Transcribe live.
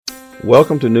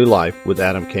Welcome to New Life with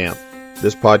Adam Camp.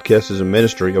 This podcast is a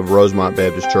ministry of Rosemont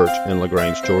Baptist Church in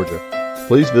LaGrange, Georgia.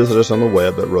 Please visit us on the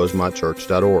web at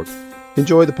rosemontchurch.org.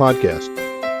 Enjoy the podcast.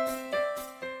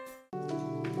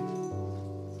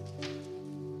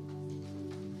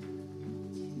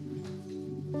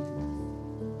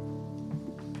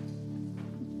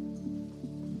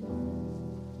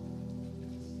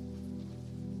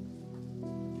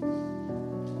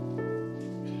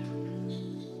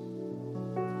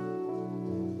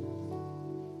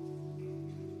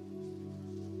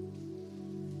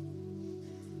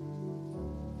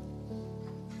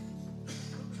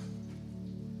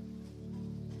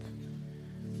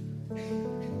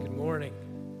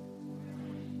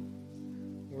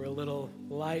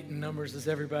 As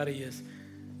everybody is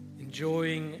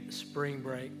enjoying spring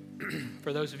break.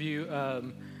 For those of you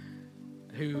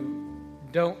who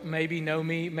don't maybe know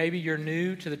me, maybe you're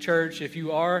new to the church. If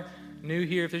you are new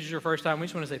here, if this is your first time, we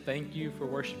just want to say thank you for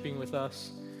worshiping with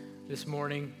us this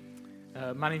morning.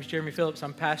 My name is Jeremy Phillips.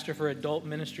 I'm pastor for adult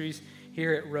ministries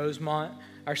here at Rosemont.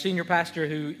 Our senior pastor,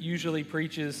 who usually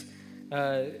preaches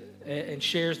and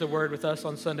shares the word with us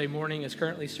on Sunday morning, is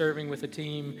currently serving with a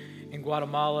team in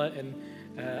Guatemala, and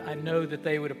I know that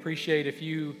they would appreciate if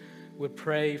you would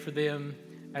pray for them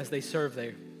as they serve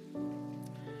there.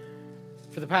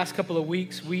 For the past couple of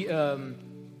weeks, we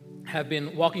have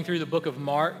been walking through the book of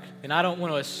Mark, and I don't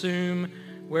want to assume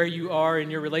where you are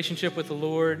in your relationship with the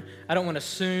Lord. I don't want to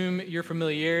assume your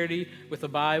familiarity with the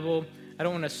Bible. I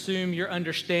don't want to assume your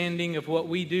understanding of what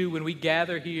we do when we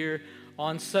gather here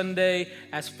on Sunday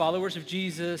as followers of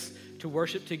Jesus to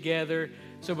worship together.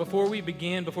 So before we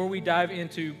begin, before we dive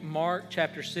into Mark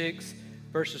chapter 6,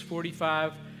 verses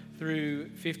 45 through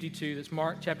 52, that's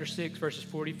Mark chapter 6, verses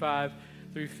 45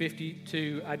 through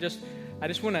 52, I just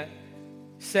want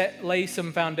to lay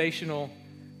some foundational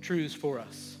truths for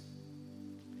us.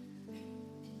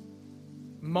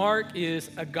 Mark is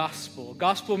a gospel.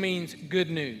 Gospel means good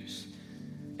news.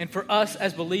 And for us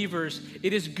as believers,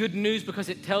 it is good news because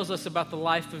it tells us about the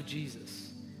life of Jesus.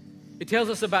 It tells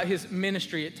us about his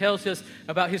ministry. It tells us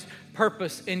about his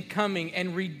purpose in coming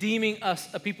and redeeming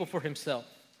us, a people for himself.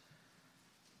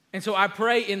 And so I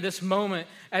pray in this moment,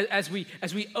 as we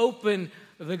open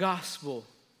the gospel,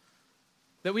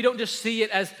 that we don't just see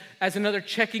it as another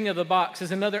checking of the box,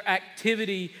 as another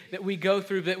activity that we go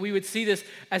through, that we would see this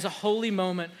as a holy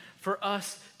moment for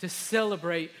us to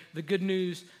celebrate the good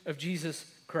news of Jesus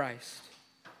Christ.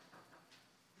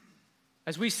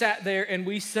 As we sat there and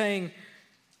we sang,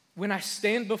 "When I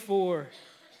stand before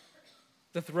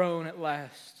the throne at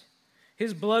last,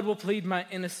 his blood will plead my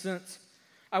innocence.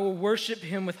 I will worship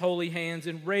him with holy hands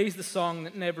and raise the song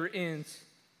that never ends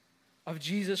of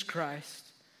Jesus Christ,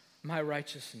 my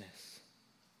righteousness."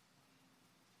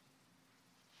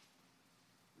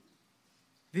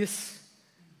 This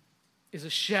is a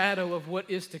shadow of what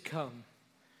is to come.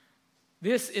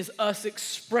 This is us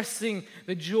expressing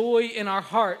the joy in our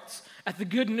hearts at the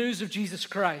good news of Jesus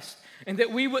Christ. And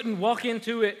that we wouldn't walk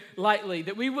into it lightly,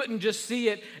 that we wouldn't just see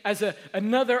it as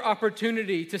another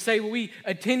opportunity to say we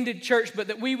attended church, but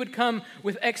that we would come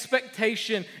with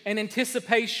expectation and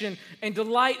anticipation and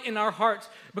delight in our hearts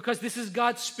because this is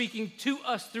God speaking to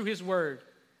us through his word,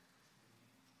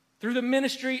 through the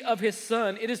ministry of his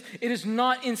Son. It is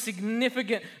not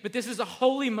insignificant, but this is a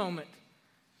holy moment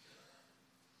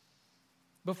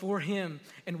before him,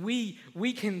 and we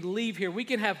can leave here. We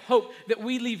can have hope that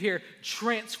we leave here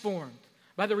transformed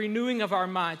by the renewing of our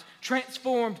minds,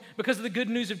 transformed because of the good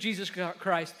news of Jesus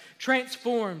Christ,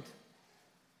 transformed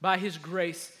by his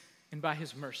grace and by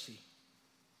his mercy.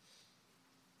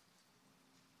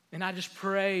 And I just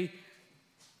pray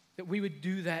that we would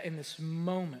do that in this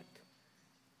moment,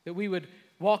 that we would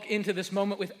walk into this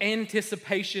moment with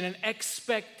anticipation and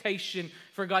expectation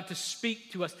for God to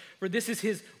speak to us. For this is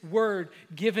his word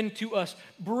given to us,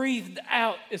 breathed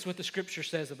out is what the scripture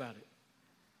says about it.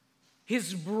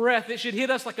 His breath, it should hit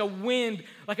us like a wind,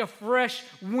 like a fresh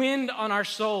wind on our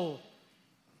soul.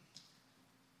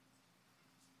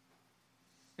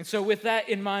 And so with that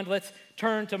in mind, let's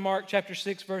turn to Mark chapter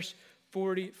 6, verse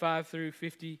 45 through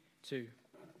 52.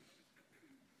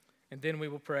 And then we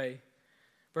will pray.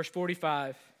 Verse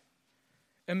 45,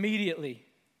 immediately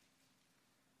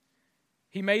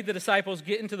he made the disciples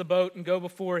get into the boat and go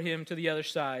before him to the other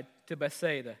side, to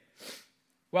Bethsaida,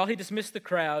 while he dismissed the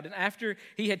crowd. And after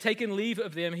he had taken leave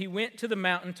of them, he went to the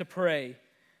mountain to pray.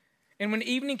 And when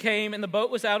evening came and the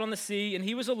boat was out on the sea and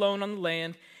he was alone on the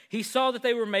land, he saw that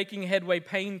they were making headway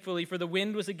painfully, for the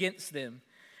wind was against them.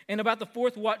 And about the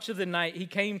fourth watch of the night, he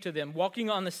came to them, walking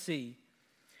on the sea.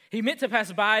 He meant to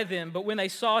pass by them, but when they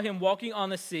saw him walking on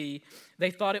the sea,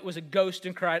 they thought it was a ghost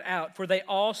and cried out, for they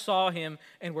all saw him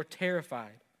and were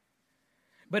terrified.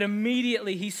 But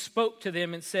immediately he spoke to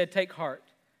them and said, "Take heart,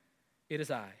 it is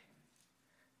I.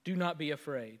 Do not be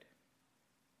afraid."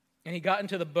 And he got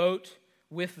into the boat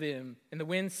with them, and the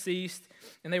wind ceased,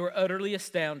 and they were utterly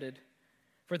astounded,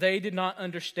 for they did not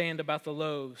understand about the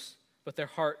loaves, but their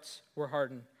hearts were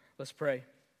hardened. Let's pray.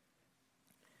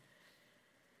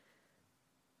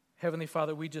 Heavenly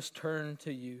Father, we just turn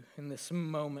to you in this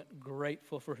moment,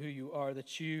 grateful for who you are,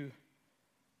 that you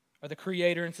are the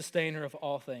creator and sustainer of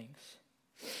all things,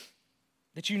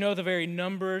 that you know the very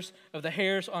numbers of the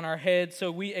hairs on our head,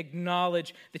 so we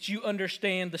acknowledge that you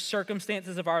understand the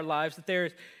circumstances of our lives, that there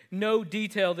is no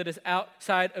detail that is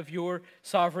outside of your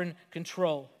sovereign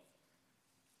control,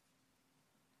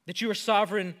 that you are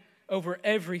sovereign over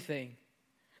everything,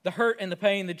 the hurt and the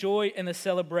pain, the joy and the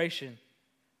celebration.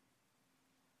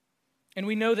 And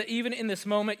we know that even in this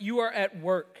moment, you are at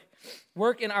work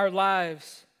in our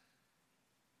lives.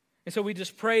 And so we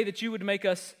just pray that you would make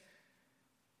us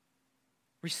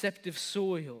receptive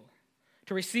soil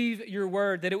to receive your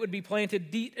word, that it would be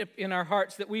planted deep in our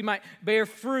hearts, that we might bear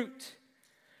fruit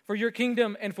for your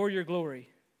kingdom and for your glory,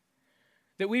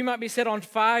 that we might be set on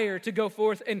fire to go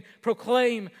forth and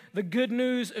proclaim the good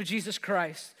news of Jesus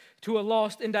Christ to a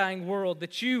lost and dying world,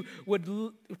 that you would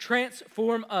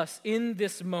transform us in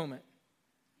this moment.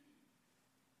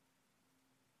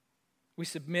 We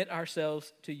submit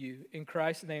ourselves to you. In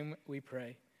Christ's name we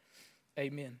pray.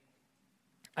 Amen.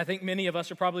 I think many of us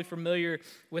are probably familiar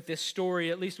with this story.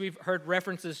 At least we've heard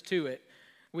references to it.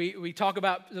 We talk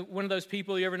about one of those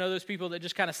people, you ever know those people that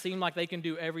just kind of seem like they can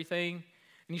do everything?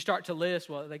 And you start to list,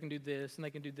 well, they can do this and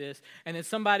they can do this. And then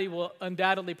somebody will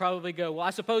undoubtedly probably go, well,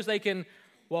 I suppose they can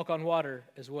walk on water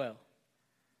as well.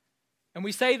 And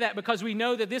we say that because we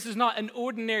know that this is not an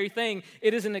ordinary thing.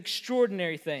 It is an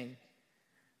extraordinary thing.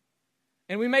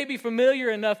 And we may be familiar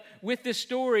enough with this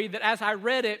story that as I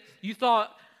read it, you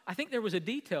thought, I think there was a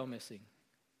detail missing.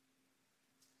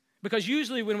 Because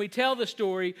usually when we tell the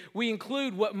story, we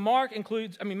include what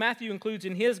Matthew includes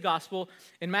in his gospel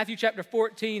in Matthew chapter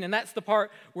 14, and that's the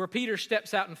part where Peter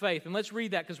steps out in faith. And let's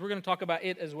read that because we're going to talk about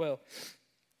it as well.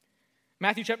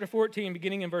 Matthew chapter 14,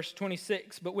 beginning in verse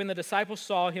 26, "But when the disciples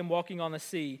saw him walking on the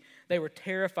sea, they were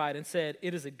terrified and said,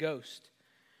 'It is a ghost.'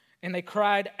 And they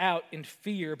cried out in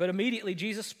fear. But immediately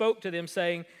Jesus spoke to them,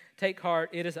 saying, 'Take heart,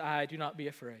 it is I, do not be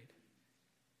afraid.'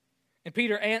 And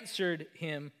Peter answered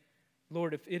him,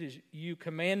 'Lord, if it is you,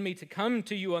 command me to come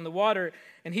to you on the water.'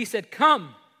 And he said,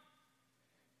 'Come.'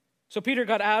 So Peter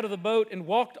got out of the boat and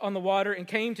walked on the water and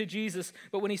came to Jesus.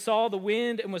 But when he saw the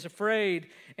wind and was afraid,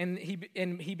 and he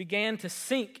began to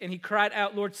sink, and he cried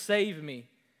out, 'Lord, save me.'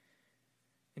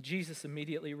 And Jesus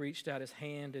immediately reached out his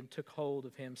hand and took hold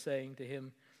of him, saying to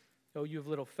him, 'Oh, you of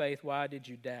little faith, why did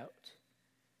you doubt?'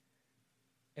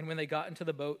 And when they got into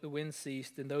the boat, the wind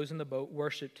ceased, and those in the boat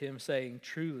worshiped him, saying,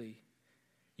 'Truly,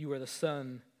 you are the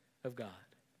Son of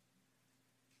God.'"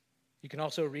 You can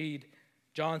also read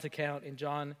John's account in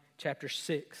John chapter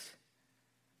 6.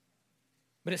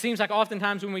 But it seems like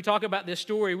oftentimes when we talk about this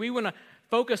story, we want to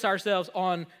focus ourselves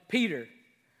on Peter.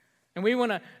 And we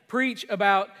want to preach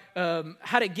about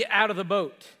how to get out of the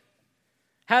boat,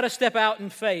 how to step out in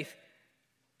faith,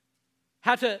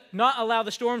 how to not allow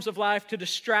the storms of life to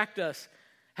distract us,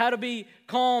 how to be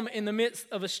calm in the midst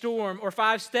of a storm, or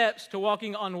 5 steps to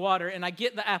walking on water. And I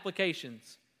get the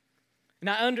applications. And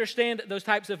I understand those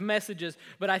types of messages,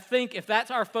 but I think if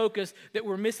that's our focus, that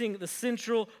we're missing the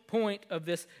central point of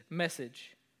this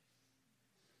message.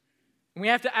 And we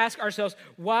have to ask ourselves,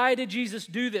 why did Jesus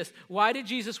do this? Why did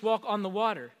Jesus walk on the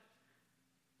water?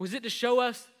 Was it to show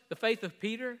us the faith of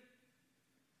Peter?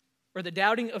 Or the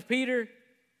doubting of Peter?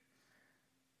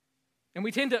 And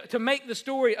we tend to make the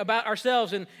story about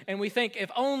ourselves, and we think,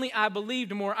 if only I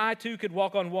believed more, I too could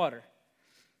walk on water.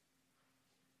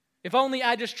 If only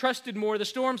I just trusted more, the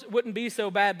storms wouldn't be so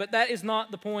bad. But that is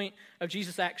not the point of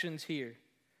Jesus' actions here.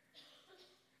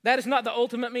 That is not the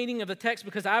ultimate meaning of the text,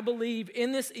 because I believe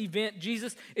in this event,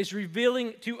 Jesus is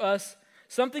revealing to us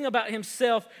something about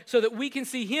himself so that we can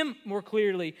see him more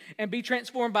clearly and be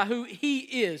transformed by who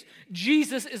he is.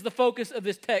 Jesus is the focus of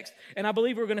this text, and I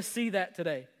believe we're going to see that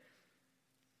today.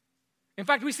 In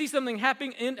fact, we see something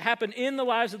happen in the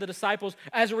lives of the disciples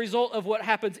as a result of what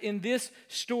happens in this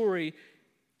story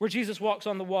where Jesus walks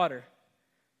on the water.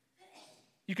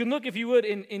 You can look, if you would,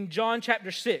 in John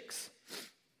chapter 6.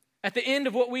 At the end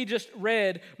of what we just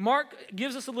read, Mark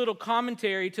gives us a little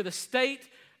commentary to the state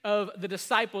of the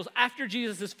disciples after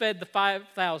Jesus has fed the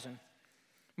 5,000.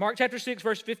 Mark chapter 6,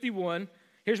 verse 51,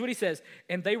 here's what he says.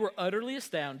 "And they were utterly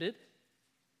astounded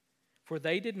for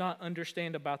they did not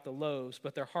understand about the loaves,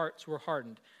 but their hearts were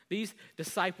hardened. These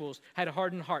disciples had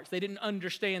hardened hearts. They didn't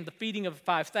understand the feeding of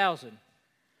 5,000.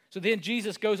 So then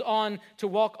Jesus goes on to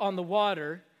walk on the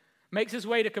water, makes his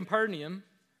way to Capernaum,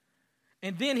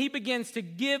 and then he begins to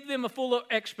give them a full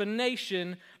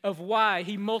explanation of why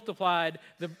he multiplied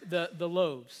the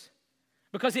loaves.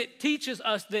 Because it teaches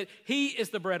us that he is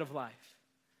the bread of life.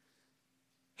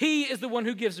 He is the one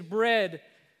who gives bread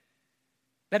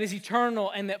that is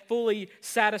eternal and that fully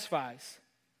satisfies.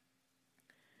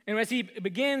 And as he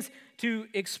begins to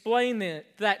explain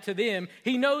that to them,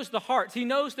 he knows the hearts. He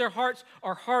knows their hearts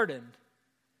are hardened.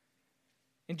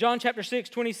 In John chapter 6,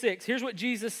 26, here's what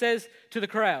Jesus says to the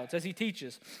crowds as he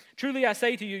teaches. Truly I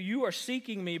say to you, you are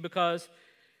seeking me because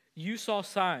you saw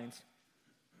signs.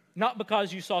 Not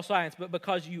because you saw signs, but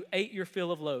because you ate your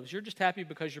fill of loaves. You're just happy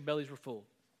because your bellies were full.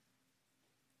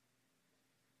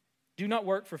 Do not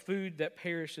work for food that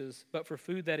perishes, but for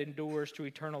food that endures to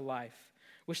eternal life,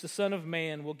 which the Son of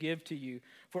Man will give to you.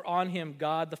 For on him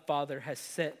God the Father has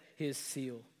set his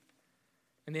seal.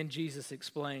 And then Jesus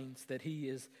explains that he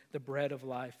is the bread of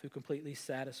life who completely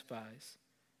satisfies.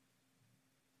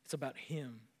 It's about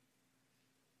him.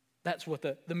 That's what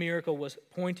the miracle was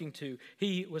pointing to.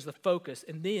 He was the focus.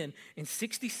 And then in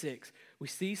 66, we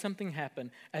see something happen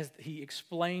as he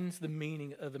explains the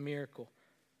meaning of the miracle.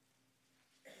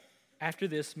 After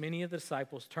this, many of the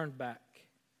disciples turned back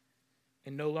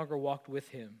and no longer walked with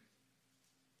him.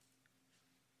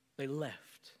 They left.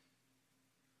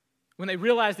 When they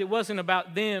realized it wasn't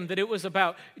about them, that it was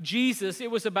about Jesus,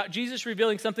 it was about Jesus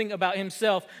revealing something about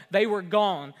himself, they were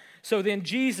gone. So then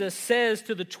Jesus says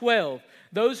to the 12,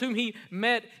 those whom he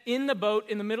met in the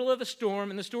boat in the middle of the storm,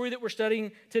 in the story that we're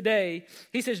studying today,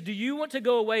 he says, do you want to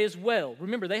go away as well?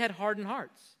 Remember, they had hardened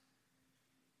hearts.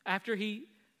 After he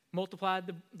multiplied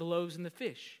the loaves and the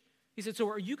fish. He said, so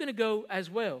are you going to go as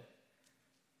well?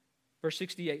 Verse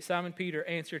 68, Simon Peter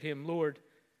answered him, Lord,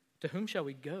 to whom shall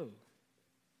we go?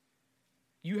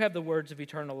 You have the words of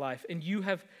eternal life, and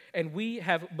we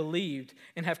have believed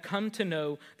and have come to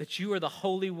know that you are the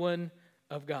Holy One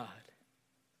of God.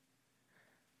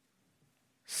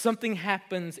 Something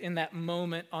happens in that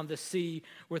moment on the sea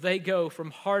where they go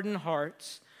from hardened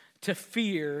hearts to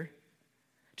fear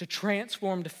to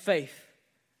transformed faith.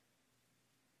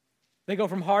 They go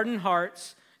from hardened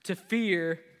hearts to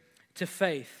fear to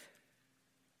faith.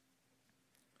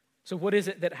 So what is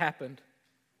it that happened?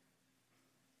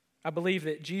 I believe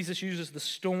that Jesus uses the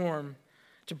storm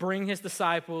to bring his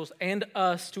disciples and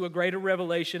us to a greater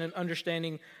revelation and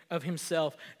understanding of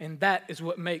himself. And that is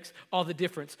what makes all the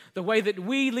difference. The way that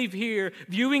we leave here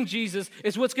viewing Jesus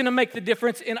is what's going to make the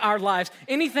difference in our lives.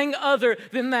 Anything other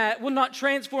than that will not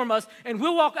transform us, and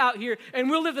we'll walk out here and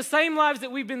we'll live the same lives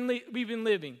that we've been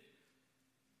living.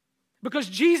 Because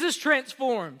Jesus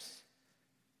transforms.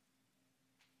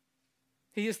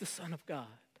 He is the Son of God.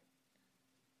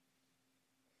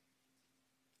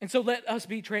 And so let us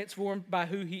be transformed by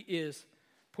who he is.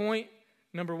 Point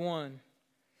number 1,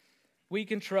 we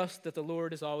can trust that the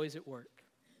Lord is always at work.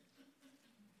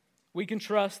 We can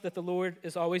trust that the Lord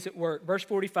is always at work. Verse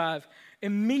 45,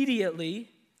 immediately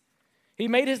he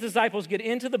made his disciples get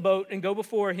into the boat and go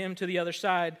before him to the other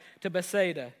side, to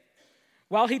Bethsaida,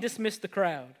 while he dismissed the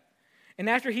crowd. And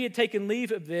after he had taken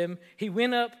leave of them, he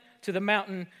went up to the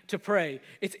mountain to pray.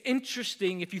 It's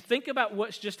interesting, if you think about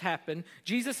what's just happened,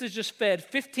 Jesus has just fed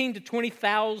 15 to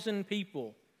 20,000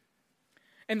 people.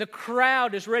 And the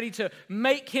crowd is ready to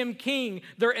make him king.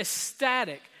 They're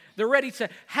ecstatic. They're ready to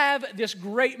have this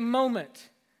great moment,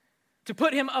 to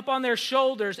put him up on their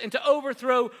shoulders and to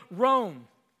overthrow Rome.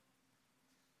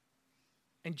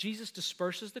 And Jesus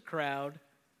disperses the crowd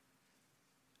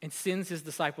and sends his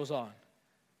disciples on.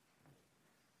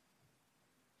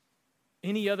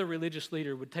 Any other religious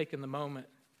leader would take in the moment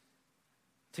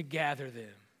to gather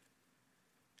them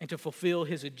and to fulfill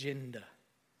his agenda.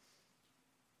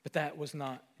 But that was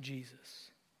not Jesus.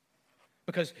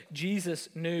 Because Jesus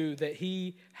knew that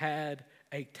he had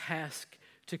a task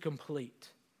to complete.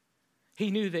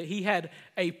 He knew that he had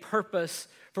a purpose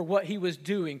for what he was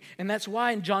doing. And that's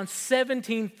why in John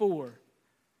 17:4,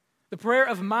 the prayer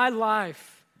of my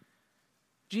life,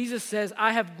 Jesus says,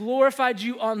 I have glorified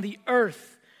you on the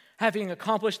earth, having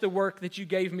accomplished the work that you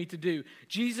gave me to do.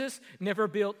 Jesus never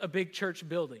built a big church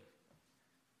building.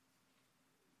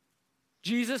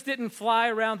 Jesus didn't fly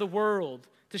around the world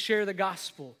to share the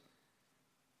gospel.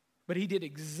 But he did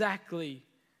exactly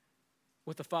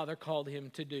what the Father called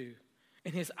him to do.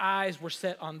 And his eyes were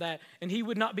set on that. And he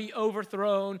would not be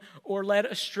overthrown or led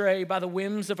astray by the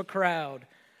whims of a crowd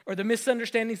or the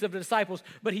misunderstandings of the disciples,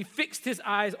 but he fixed his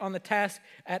eyes on the task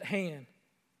at hand.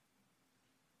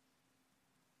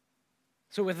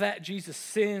 So with that, Jesus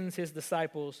sends his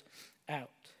disciples out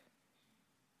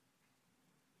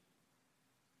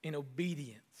in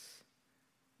obedience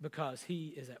because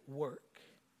he is at work.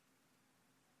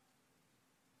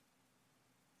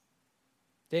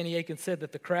 Danny Aiken said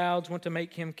that the crowds want to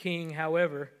make him king.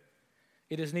 However,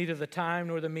 it is neither the time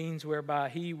nor the means whereby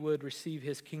he would receive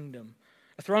his kingdom.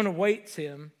 A throne awaits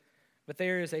him, but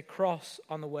there is a cross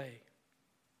on the way.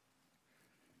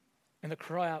 And the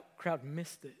crowd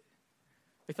missed it.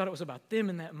 They thought it was about them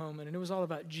in that moment, and it was all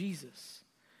about Jesus.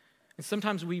 And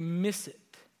sometimes we miss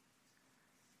it.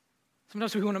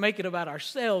 Sometimes we want to make it about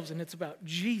ourselves, and it's about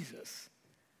Jesus.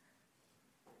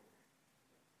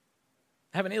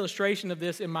 I have an illustration of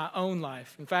this in my own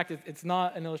life. In fact, it's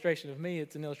not an illustration of me,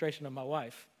 it's an illustration of my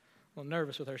wife. I'm a little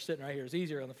nervous with her sitting right here. It was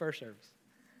easier on the first service.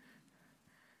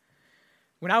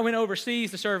 When I went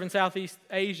overseas to serve in Southeast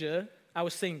Asia, I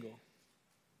was single.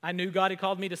 I knew God had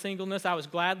called me to singleness. I was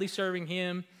gladly serving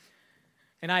him.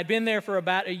 And I had been there for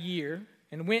about a year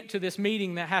and went to this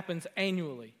meeting that happens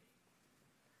annually.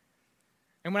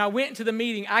 And when I went to the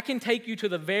meeting, I can take you to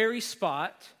the very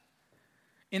spot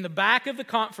in the back of the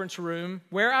conference room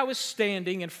where I was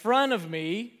standing. In front of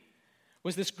me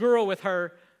was this girl with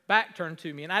her back turned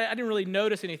to me. And I didn't really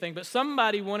notice anything, but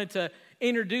somebody wanted to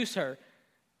introduce her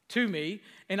to me.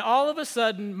 And all of a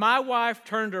sudden, my wife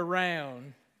turned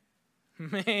around.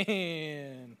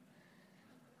 Man.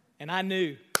 And I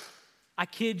knew. I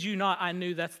kid you not, I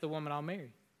knew that's the woman I'll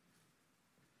marry.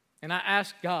 And I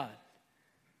asked God,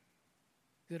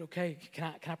 is it okay?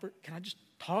 Can I just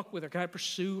talk with her? Can I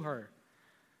pursue her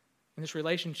in this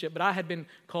relationship? But I had been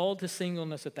called to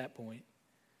singleness at that point.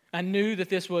 I knew that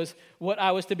this was what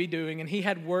I was to be doing, and he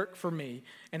had work for me.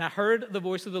 And I heard the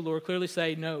voice of the Lord clearly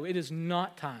say, no, it is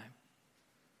not time.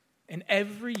 And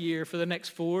every year for the next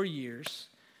 4 years,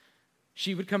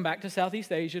 she would come back to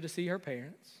Southeast Asia to see her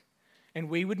parents, and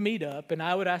we would meet up, and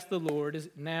I would ask the Lord, is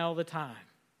now the time?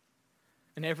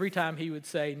 And every time he would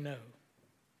say no.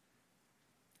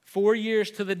 4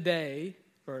 years to the day,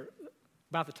 or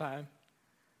about the time,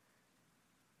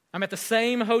 I'm at the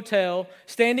same hotel,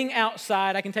 standing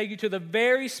outside. I can take you to the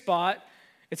very spot.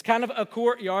 It's kind of a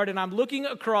courtyard, and I'm looking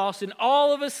across, and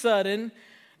all of a sudden,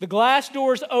 the glass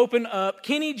doors open up.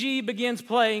 Kenny G begins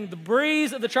playing. The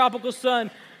breeze of the tropical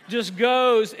sun just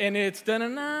goes, and it's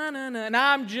da-na-na-na-na. And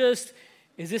I'm just,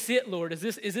 is this it, Lord? Is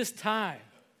this time?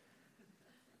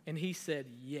 And he said,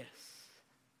 yes.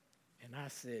 And I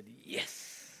said,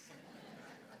 yes.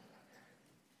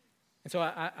 And so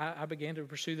I began to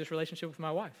pursue this relationship with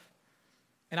my wife.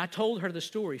 And I told her the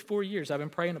story. 4 years I've been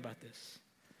praying about this.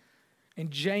 And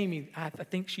Jamie, I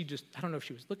think she just, I don't know if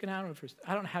she was looking at it,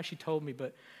 I don't know how she told me,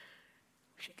 but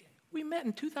we met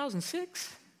in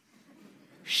 2006.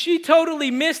 She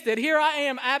totally missed it. Here I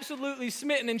am, absolutely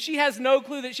smitten, and she has no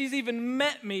clue that she's even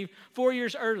met me 4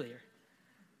 years earlier.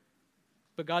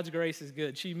 But God's grace is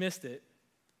good. She missed it,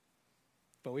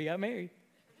 but we got married.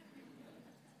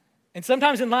 And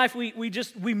sometimes in life,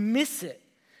 we miss it.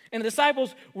 And the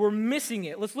disciples were missing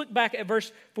it. Let's look back at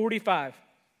verse 45.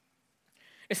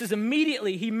 It says,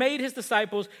 immediately he made his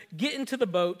disciples get into the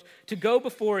boat to go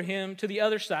before him to the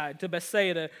other side, to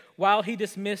Bethsaida, while he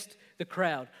dismissed the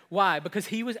crowd. Why? Because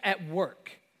he was at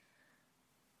work.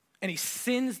 And he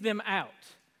sends them out.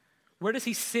 Where does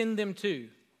he send them to?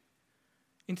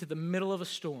 Into the middle of a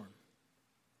storm.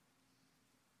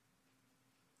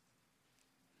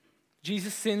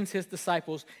 Jesus sends his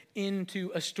disciples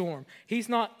into a storm. He's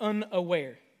not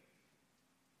unaware.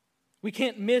 We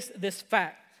can't miss this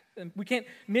fact. We can't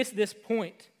miss this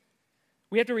point.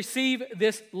 We have to receive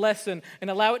this lesson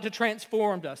and allow it to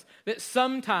transform us. That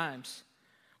sometimes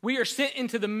we are sent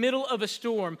into the middle of a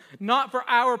storm, not for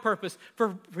our purpose,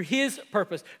 for his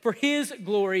purpose, for his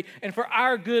glory, and for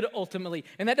our good ultimately.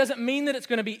 And that doesn't mean that it's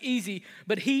going to be easy,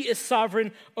 but he is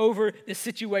sovereign over the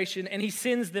situation, and he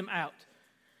sends them out.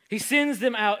 He sends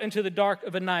them out into the dark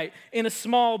of a night in a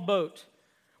small boat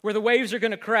where the waves are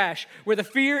going to crash, where the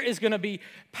fear is going to be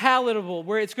palatable,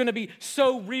 where it's going to be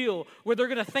so real, where they're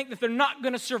going to think that they're not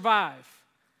going to survive.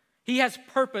 He has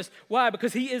purpose. Why?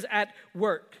 Because he is at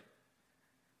work.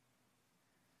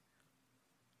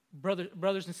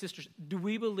 Brothers and sisters, do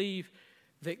we believe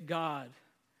that God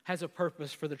has a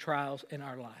purpose for the trials in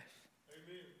our life?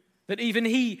 Amen. That even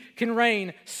he can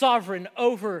reign sovereign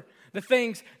over the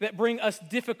things that bring us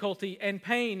difficulty and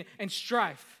pain and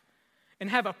strife, and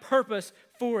have a purpose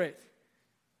for it.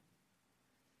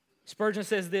 Spurgeon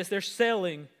says this, their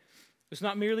sailing was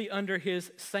not merely under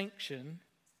his sanction.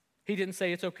 He didn't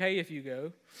say it's okay if you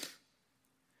go,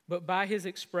 but by his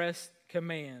express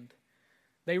command.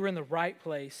 They were in the right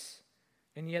place,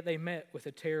 and yet they met with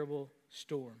a terrible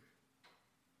storm.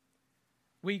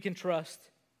 we can trust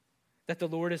that the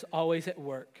Lord is always at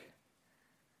work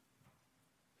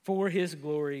for His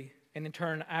glory and in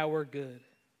turn our good.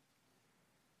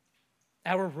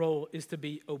 Our role is to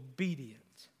be obedient,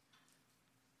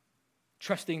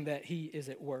 trusting that He is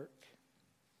at work.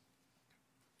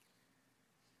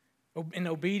 And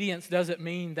obedience doesn't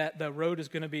mean that the road is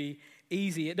going to be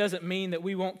easy. It doesn't mean that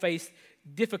we won't face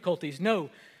difficulties. No,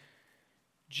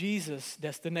 Jesus'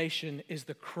 destination is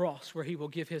the cross, where He will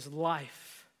give His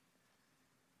life,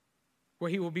 where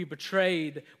He will be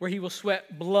betrayed, where He will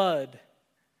sweat blood,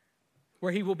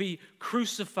 where He will be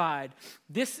crucified.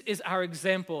 This is our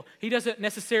example. He doesn't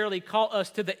necessarily call us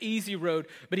to the easy road,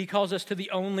 but He calls us to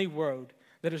the only road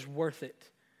that is worth it.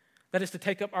 That is to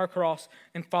take up our cross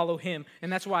and follow Him.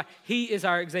 And that's why He is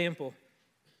our example.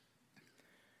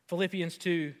 Philippians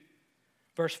 2,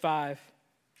 verse 5.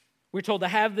 We're told to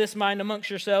have this mind amongst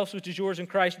yourselves, which is yours in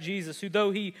Christ Jesus, who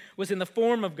though He was in the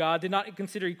form of God, did not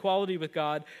consider equality with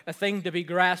God a thing to be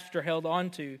grasped or held on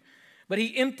to. But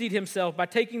He emptied Himself by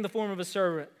taking the form of a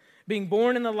servant, being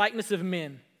born in the likeness of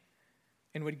men,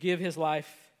 and would give His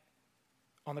life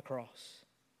on the cross.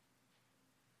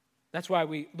 That's why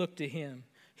we look to Him.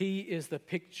 He is the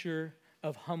picture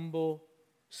of humble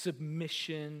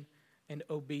submission and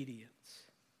obedience.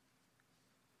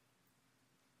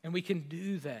 And we can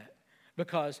do that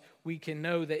because we can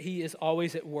know that He is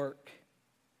always at work.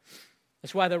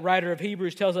 That's why the writer of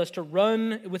Hebrews tells us to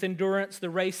run with endurance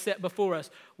the race set before us.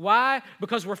 Why?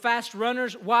 Because we're fast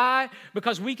runners. Why?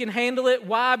 Because we can handle it.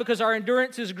 Why? Because our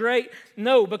endurance is great.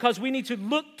 No, because we need to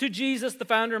look to Jesus, the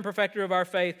founder and perfecter of our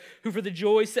faith, who for the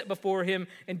joy set before Him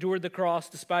endured the cross,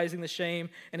 despising the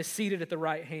shame, and is seated at the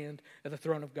right hand of the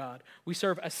throne of God. We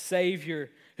serve a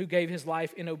Savior who gave His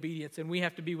life in obedience, and we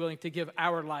have to be willing to give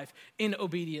our life in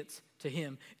obedience to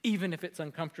Him, even if it's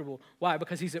uncomfortable. Why?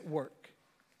 Because He's at work.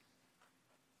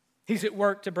 He's at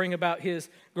work to bring about His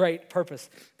great purpose.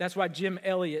 That's why Jim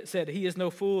Elliot said, "He is no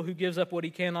fool who gives up what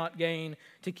he cannot gain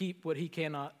to keep what he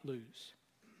cannot lose."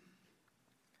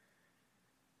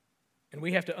 And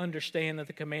we have to understand that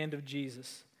the command of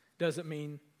Jesus doesn't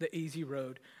mean the easy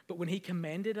road. But when He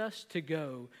commanded us to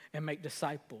go and make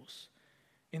disciples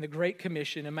in the Great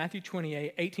Commission in Matthew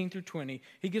 28, 18 through 20,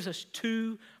 He gives us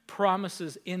two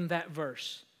promises in that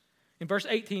verse. In verse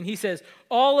 18, He says,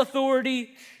 "All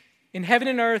authority in heaven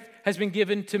and earth has been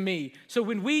given to me." So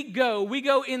when we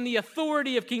go in the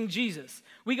authority of King Jesus.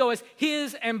 We go as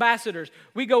His ambassadors.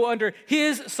 We go under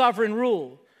His sovereign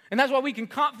rule. And that's why we can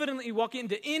confidently walk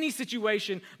into any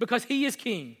situation, because He is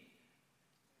King.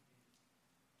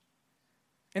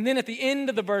 And then at the end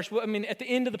of the verse, at the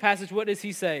end of the passage, what does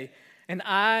He say? "And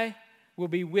I will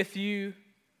be with you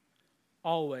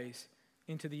always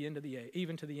into the end of the age,"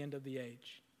 even to the end of the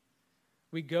age.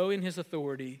 We go in His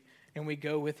authority, and we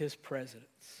go with His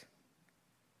presence.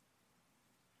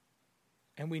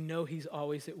 And we know He's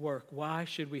always at work. Why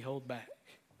should we hold back?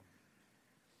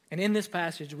 And in this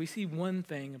passage, we see one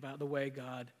thing about the way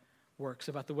God works,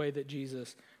 about the way that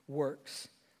Jesus works.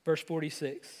 Verse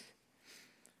 46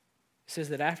 says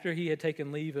that after He had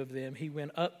taken leave of them, He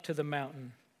went up to the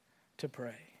mountain to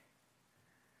pray.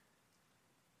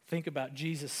 Think about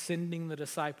Jesus sending the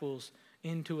disciples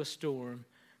into a storm,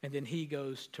 and then He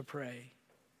goes to pray.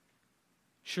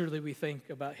 Surely we think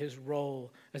about His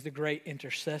role as the great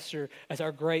intercessor, as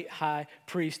our great high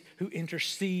priest who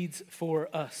intercedes for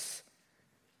us.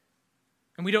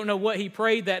 And we don't know what He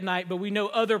prayed that night, but we know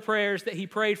other prayers that He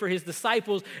prayed for His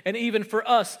disciples and even for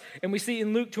us. And we see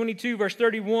in Luke 22, verse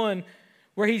 31,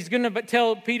 where He's going to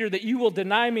tell Peter that you will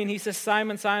deny me. And He says,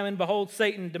 "Simon, Simon, behold,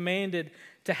 Satan demanded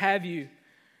to have you,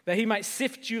 that he might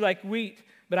sift you like wheat.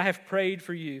 But I have prayed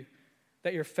for you,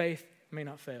 that your faith may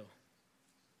not fail."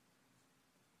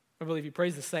 I believe He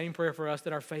prays the same prayer for us,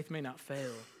 that our faith may not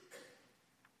fail.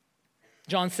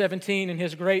 John 17, in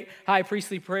His great high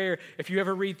priestly prayer, if you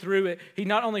ever read through it, He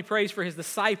not only prays for His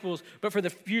disciples, but for the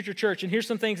future church. And here's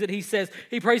some things that He says.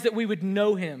 He prays that we would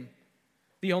know Him,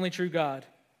 the only true God.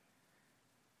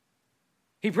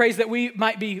 He prays that we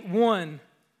might be one,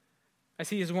 as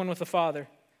He is one with the Father.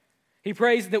 He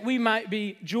prays that we might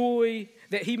be joy,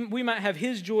 that we might have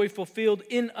His joy fulfilled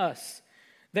in us,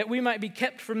 that we might be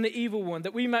kept from the evil one,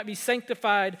 that we might be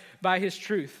sanctified by His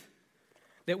truth,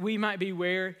 that we might be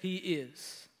where He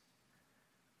is.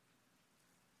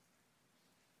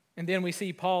 And then we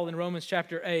see Paul in Romans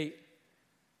chapter 8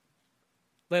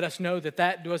 let us know that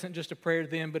that wasn't just a prayer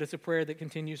then, but it's a prayer that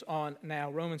continues on now.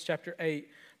 Romans chapter 8,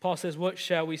 Paul says, "What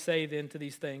shall we say then to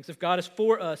these things? If God is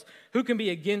for us, who can be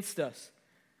against us?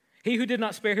 He who did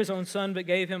not spare his own son, but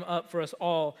gave him up for us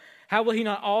all, how will he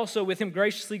not also with him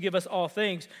graciously give us all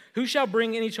things? Who shall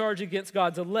bring any charge against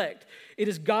God's elect? It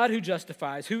is God who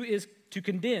justifies. Who is to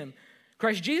condemn?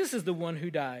 Christ Jesus is the one who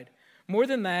died. More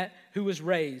than that, who was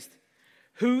raised,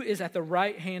 who is at the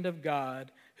right hand of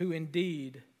God, who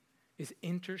indeed is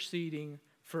interceding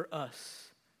for us.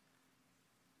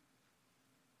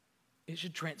 It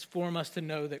should transform us to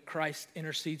know that Christ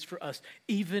intercedes for us,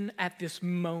 even at this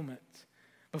moment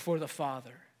before the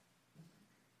Father,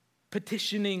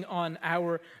 petitioning on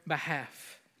our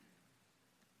behalf.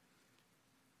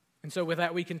 And so with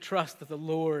that, we can trust that the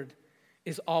Lord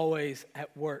is always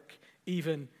at work,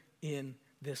 even in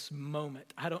this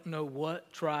moment. I don't know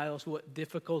what trials, what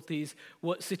difficulties,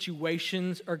 what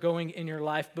situations are going in your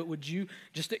life, but would you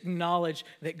just acknowledge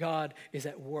that God is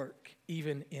at work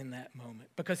even in that moment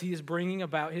because he is bringing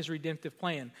about his redemptive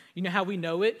plan. You know how we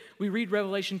know it? We read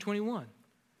Revelation 21.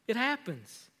 It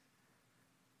happens.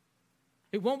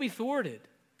 It won't be thwarted.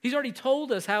 He's already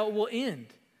told us how it will end,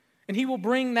 and he will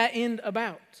bring that end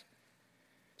about.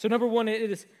 So number one,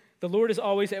 it is the Lord is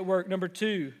always at work. Number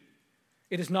two,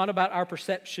 it is not about our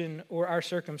perception or our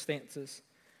circumstances.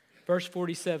 Verse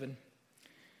 47.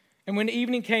 And when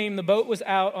evening came, the boat was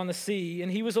out on the sea,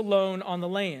 and he was alone on the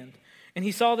land. And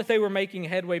he saw that they were making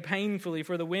headway painfully,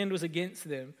 for the wind was against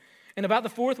them. And about the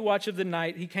fourth watch of the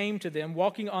night, he came to them,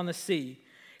 walking on the sea.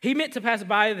 He meant to pass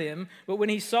by them, but when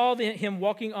they saw him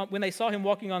walking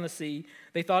on the sea,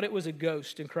 they thought it was a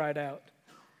ghost and cried out.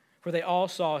 For they all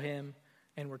saw him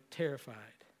and were terrified.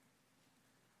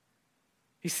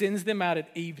 He sends them out at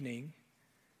evening.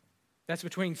 That's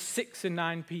between 6 and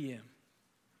 9 p.m.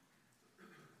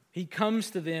 He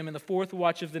comes to them in the fourth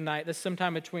watch of the night. That's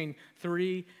sometime between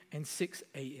 3 and 6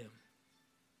 a.m.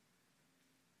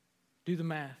 Do the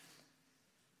math.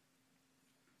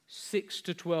 6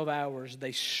 to 12 hours,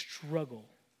 they struggle.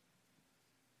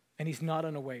 And he's not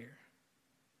unaware.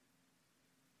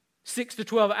 6 to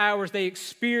 12 hours, they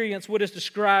experience what is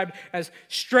described as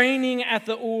straining at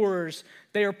the oars.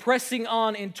 They are pressing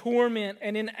on in torment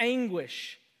and in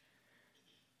anguish.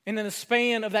 And in the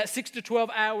span of that 6 to 12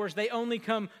 hours, they only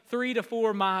come 3 to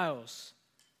 4 miles.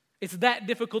 It's that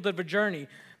difficult of a journey.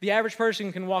 The average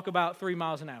person can walk about 3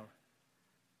 miles an hour.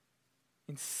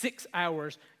 In 6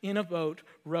 hours, in a boat,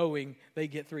 rowing, they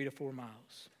get 3 to 4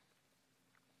 miles.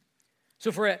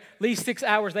 So for at least 6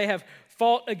 hours, they have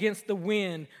fought against the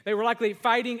wind. They were likely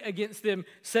fighting against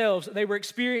themselves. They were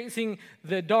experiencing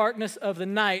the darkness of the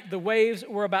night. The waves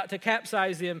were about to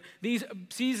capsize them. These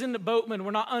seasoned boatmen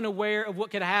were not unaware of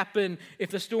what could happen if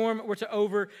the storm were to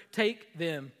overtake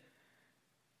them.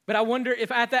 But I wonder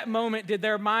if at that moment, did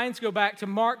their minds go back to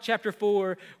Mark chapter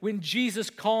 4 when Jesus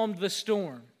calmed the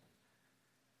storm?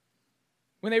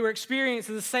 When they were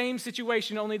experiencing the same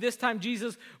situation, only this time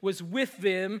Jesus was with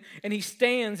them, and he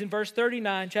stands in verse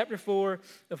 39, chapter 4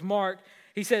 of Mark.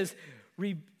 He says,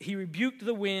 he rebuked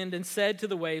the wind and said to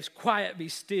the waves, "Quiet, be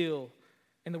still."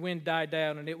 And the wind died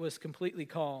down, and it was completely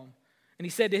calm. And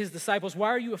he said to his disciples, "Why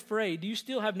are you afraid? Do you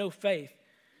still have no faith?"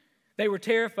 They were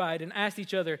terrified and asked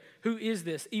each other, "Who is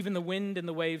this? Even the wind and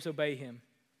the waves obey him."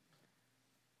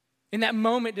 In that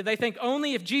moment, did they think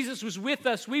only if Jesus was with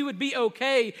us, we would be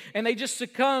okay? And they just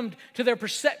succumbed to their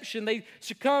perception. They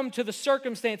succumbed to the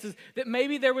circumstances that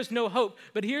maybe there was no hope.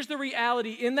 But here's the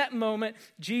reality. In that moment,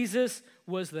 Jesus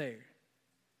was there.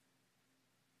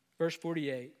 Verse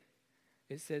 48,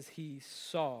 it says he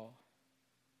saw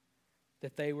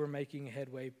that they were making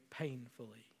headway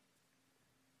painfully.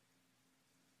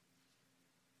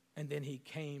 And then he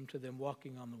came to them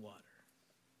walking on the water.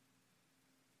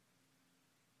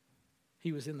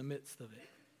 He was in the midst of it.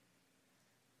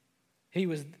 He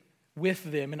was with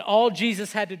them. And all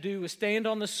Jesus had to do was stand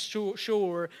on the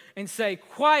shore and say,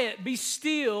 "Quiet, be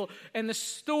still." And the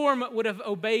storm would have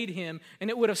obeyed him and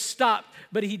it would have stopped,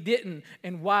 but he didn't.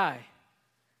 And why?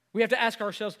 We have to ask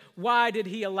ourselves, why did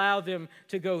he allow them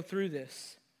to go through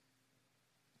this?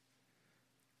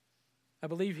 I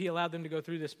believe he allowed them to go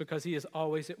through this because he is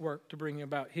always at work to bring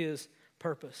about his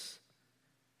purpose.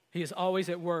 He is always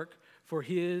at work for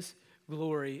his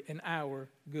glory and our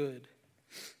good.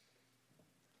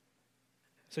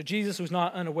 So Jesus was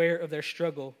not unaware of their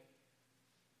struggle.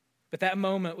 But that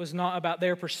moment was not about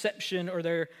their perception or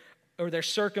their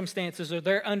circumstances or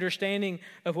their understanding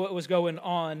of what was going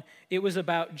on. It was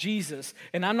about Jesus.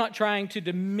 And I'm not trying to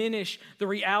diminish the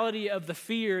reality of the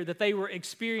fear that they were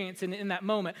experiencing in that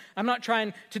moment. I'm not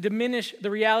trying to diminish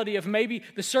the reality of maybe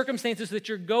the circumstances that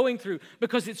you're going through,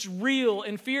 because it's real,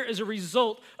 and fear is a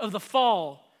result of the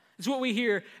fall. It's what we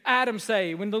hear Adam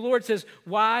say when the Lord says,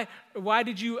 why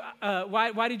did you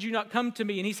not come to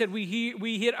me? And he said,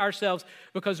 we hid ourselves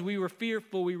because we were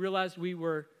fearful. We realized we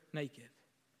were naked.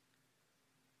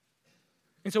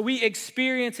 And so we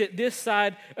experience it this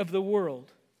side of the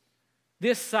world,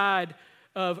 this side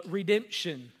of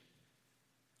redemption,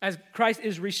 as Christ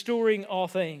is restoring all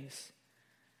things.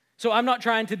 So I'm not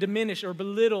trying to diminish or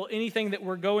belittle anything that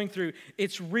we're going through.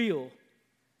 It's real.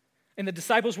 And the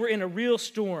disciples were in a real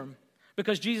storm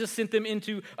because Jesus sent them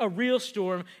into a real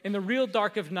storm in the real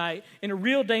dark of night, in a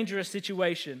real dangerous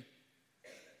situation.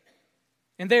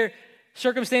 And their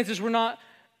circumstances were not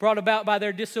brought about by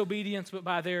their disobedience, but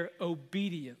by their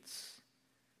obedience.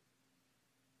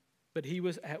 But he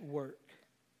was at work.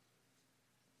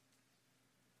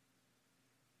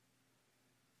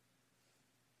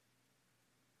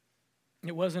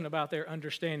 It wasn't about their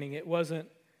understanding. It wasn't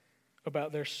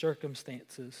about their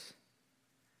circumstances.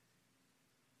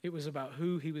 It was about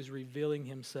who he was revealing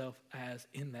himself as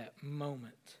in that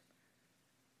moment.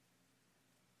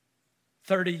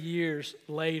 30 years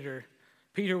later,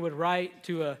 Peter would write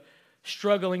to a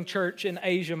struggling church in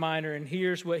Asia Minor, and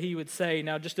here's what he would say.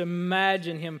 Now, just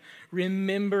imagine him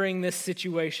remembering this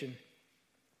situation.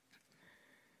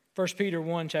 1 Peter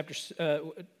 1,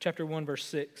 chapter 1, verse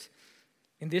 6.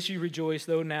 In this you rejoice,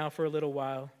 though now for a little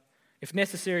while. If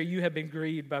necessary, you have been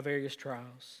grieved by various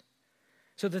trials,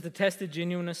 so that the tested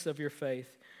genuineness of your faith,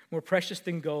 more precious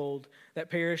than gold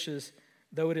that perishes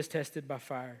though it is tested by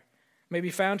fire, may be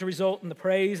found to result in the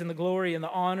praise and the glory and the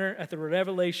honor at the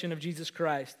revelation of Jesus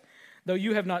Christ. Though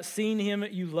you have not seen him,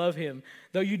 you love him.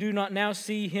 Though you do not now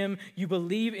see him, you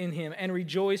believe in him and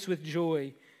rejoice with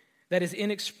joy that is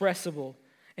inexpressible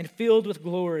and filled with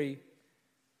glory,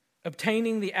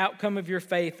 obtaining the outcome of your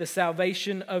faith, the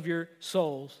salvation of your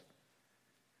souls.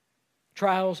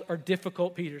 Trials are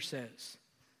difficult, Peter says.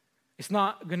 It's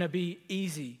not going to be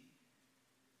easy.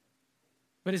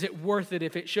 But is it worth it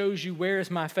if it shows you where is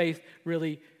my faith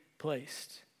really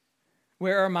placed?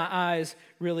 Where are my eyes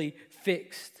really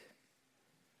fixed?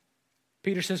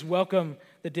 Peter says, welcome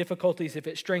the difficulties if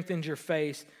it strengthens your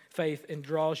faith and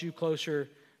draws you closer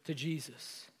to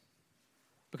Jesus.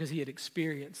 Because he had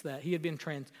experienced that. He had been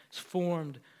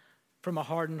transformed from a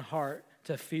hardened heart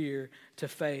to fear to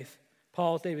faith.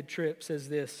 Paul David Tripp says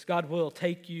this: God will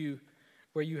take you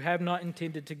where you have not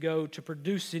intended to go to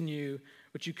produce in you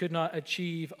what you could not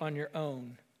achieve on your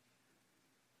own.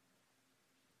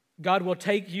 God will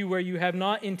take you where you have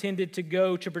not intended to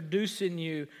go to produce in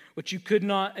you what you could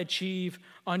not achieve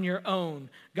on your own.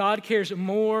 God cares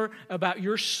more about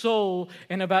your soul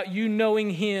and about you knowing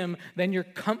him than your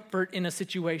comfort in a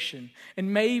situation.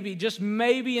 And maybe, just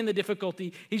maybe in the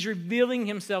difficulty, he's revealing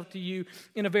himself to you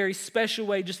in a very special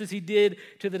way, just as he did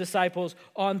to the disciples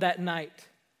on that night.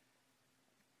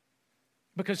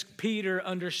 Because Peter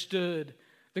understood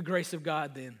the grace of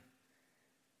God then.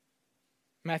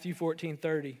 Matthew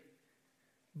 14:30.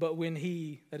 But when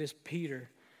he, that is Peter,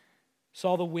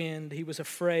 saw the wind, he was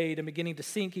afraid, and beginning to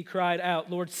sink, he cried out,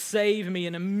 Lord, save me.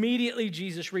 And immediately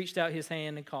Jesus reached out his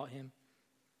hand and caught him.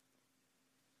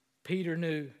 Peter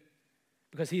knew,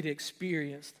 because he'd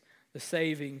experienced the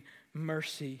saving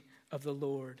mercy of the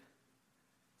Lord.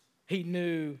 He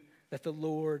knew that the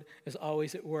Lord is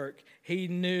always at work. He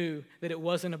knew that it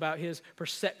wasn't about his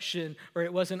perception or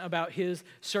it wasn't about his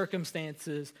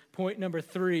circumstances. Point number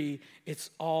 3, it's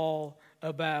all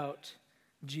about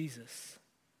Jesus.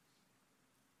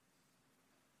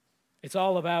 It's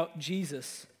all about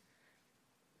Jesus.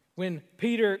 When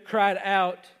Peter cried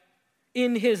out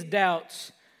in his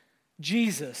doubts,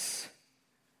 Jesus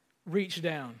reached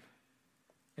down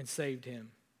and saved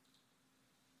him.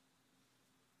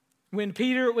 When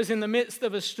Peter was in the midst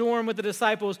of a storm with the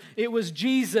disciples, it was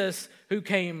Jesus who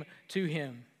came to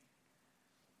him.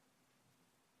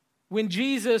 When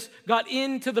Jesus got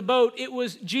into the boat, it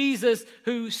was Jesus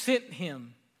who sent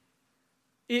him.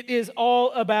 It is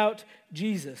all about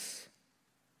Jesus.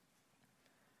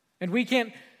 And we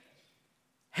can't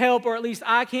help, or at least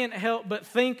I can't help but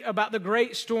think about the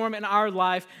great storm in our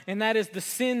life, and that is the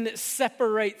sin that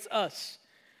separates us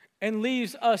and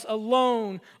leaves us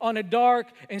alone on a dark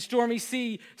and stormy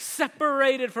sea,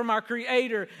 separated from our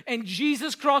Creator. And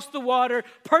Jesus crossed the water,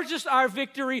 purchased our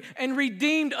victory, and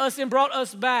redeemed us and brought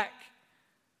us back.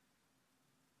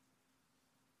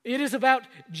 It is about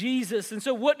Jesus. And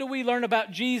so what do we learn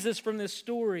about Jesus from this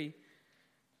story?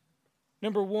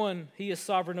 Number 1, he is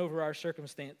sovereign over our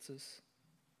circumstances.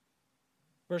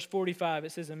 Verse 45,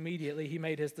 it says, immediately he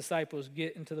made his disciples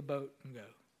get into the boat and go.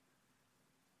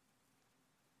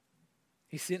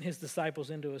 He sent his disciples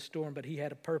into a storm, but he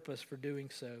had a purpose for doing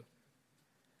so.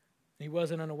 He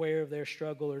wasn't unaware of their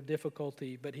struggle or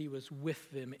difficulty, but he was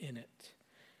with them in it.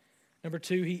 Number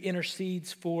 2, he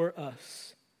intercedes for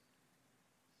us.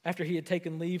 After he had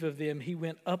taken leave of them, he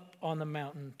went up on the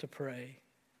mountain to pray.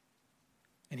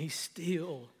 And he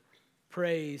still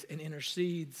prays and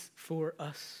intercedes for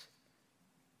us.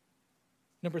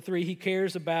 Number 3, he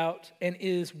cares about and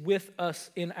is with us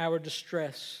in our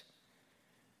distress.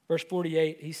 Verse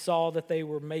 48, he saw that they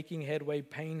were making headway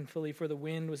painfully, for the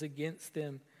wind was against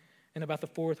them. And about the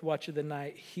 4th watch of the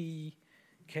night, he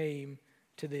came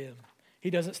to them. He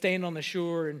doesn't stand on the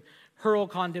shore and hurl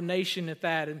condemnation at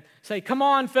that and say, come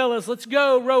on, fellas, let's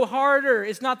go, row harder.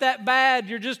 It's not that bad.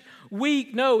 You're just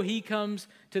weak. No, he comes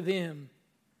to them.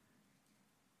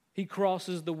 He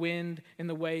crosses the wind and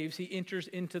the waves. He enters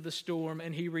into the storm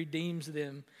and he redeems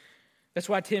them. That's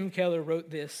why Tim Keller wrote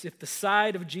this: if the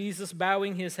sight of Jesus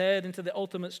bowing his head into the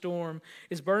ultimate storm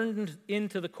is burned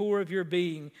into the core of your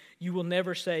being, you will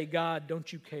never say, God,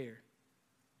 don't you care?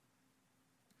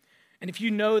 And if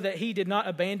you know that he did not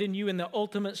abandon you in the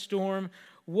ultimate storm,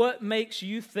 what makes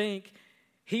you think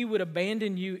he would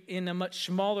abandon you in a much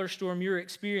smaller storm you're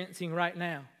experiencing right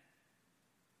now?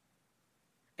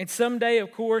 And someday,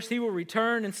 of course, he will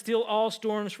return and still all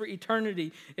storms for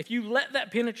eternity. If you let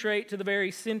that penetrate to the very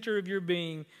center of your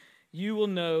being, you will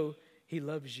know he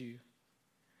loves you.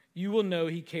 You will know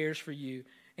he cares for you.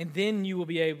 And then you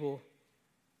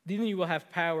will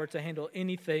have power to handle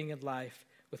anything in life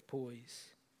with poise.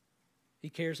 He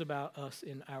cares about us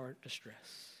in our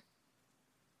distress.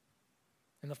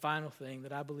 And the final thing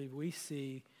that I believe we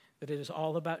see that it is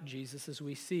all about Jesus is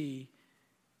we see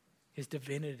his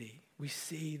divinity. We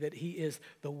see that he is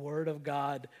the Word of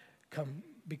God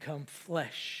become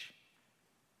flesh.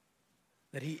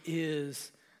 That he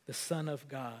is the Son of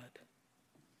God.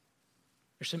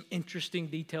 There's some interesting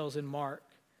details in Mark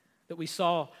that we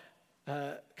saw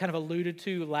kind of alluded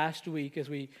to last week as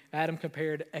Adam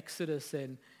compared Exodus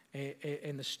and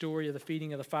the story of the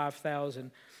feeding of the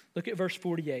 5,000. Look at verse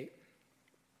 48.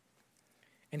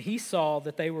 And he saw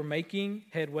that they were making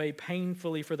headway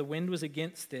painfully, for the wind was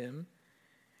against them.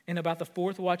 And about the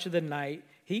 4th watch of the night,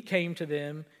 he came to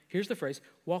them, here's the phrase,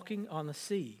 walking on the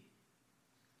sea.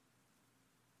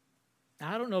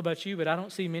 Now, I don't know about you, but I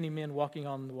don't see many men walking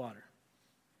on the water.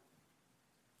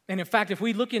 And in fact, if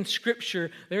we look in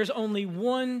Scripture, there's only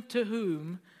one to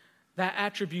whom that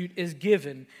attribute is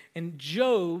given. And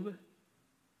Job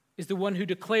is the one who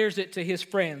declares it to his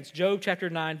friends. Job chapter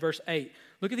 9, verse 8.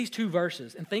 Look at these 2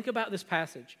 verses and think about this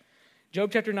passage. Job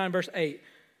chapter 9, verse 8.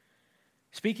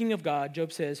 Speaking of God,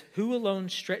 Job says, who alone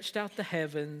stretched out the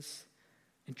heavens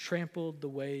and trampled the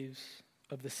waves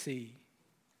of the sea?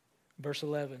 Verse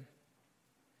 11.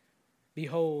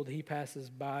 Behold, he passes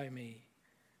by me,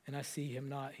 and I see him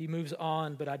not. He moves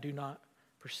on, but I do not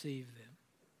perceive them.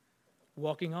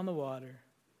 Walking on the water,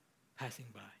 passing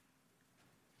by.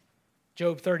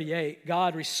 Job 38,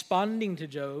 God responding to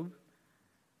Job,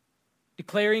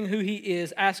 declaring who he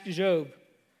is, asked Job,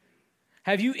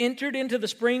 have you entered into the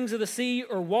springs of the sea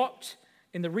or walked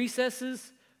in the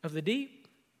recesses of the deep?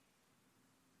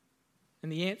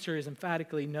 And the answer is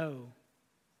emphatically no.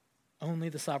 Only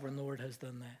the sovereign Lord has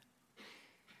done that.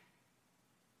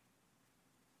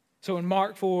 So in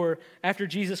Mark 4, after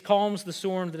Jesus calms the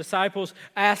storm, the disciples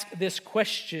ask this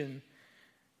question.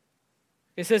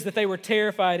 It says that they were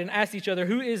terrified and asked each other,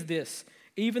 who is this?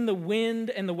 Even the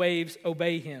wind and the waves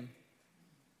obey him.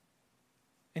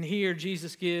 And here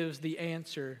Jesus gives the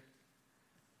answer,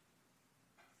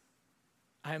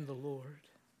 I am the Lord.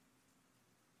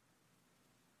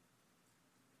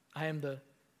 I am the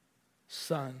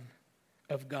Son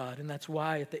of God. And that's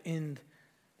why at the end,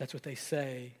 that's what they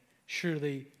say.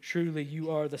 Surely, truly,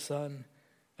 you are the Son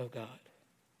of God.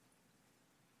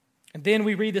 And then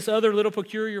we read this other little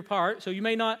peculiar part, so you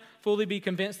may not fully be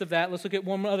convinced of that. Let's look at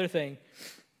one other thing.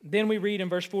 Then we read in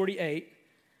verse 48,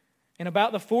 and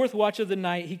about the 4th watch of the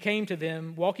night, he came to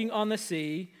them, walking on the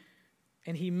sea,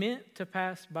 and he meant to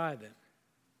pass by them.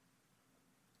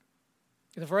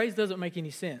 The phrase doesn't make any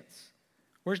sense.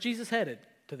 Where's Jesus headed?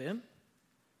 To them.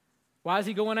 Why is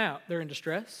he going out? They're in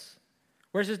distress.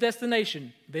 Where's his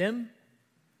destination? Them.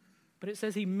 But it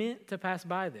says he meant to pass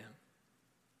by them.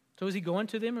 So is he going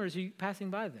to them or is he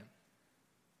passing by them?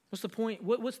 What's the point?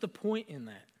 What's the point in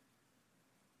that?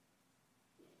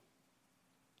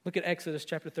 Look at Exodus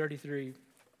chapter 33,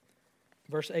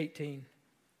 verse 18.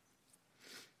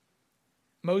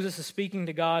 Moses is speaking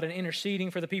to God and interceding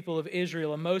for the people of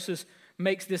Israel, and Moses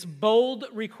makes this bold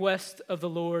request of the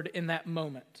Lord in that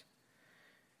moment.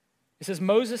 It says,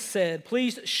 Moses said,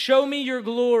 please show me your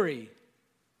glory.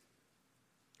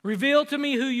 Reveal to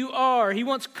me who you are. He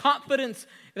wants confidence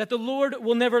that the Lord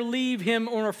will never leave him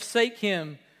or forsake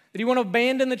him, that he won't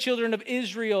abandon the children of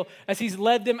Israel as he's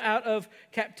led them out of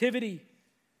captivity.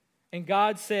 And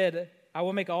God said, I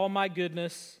will make all my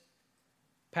goodness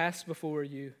pass before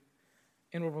you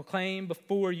and will proclaim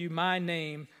before you my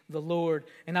name, the Lord.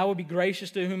 And I will be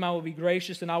gracious to whom I will be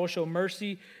gracious, and I will show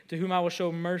mercy to whom I will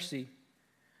show mercy.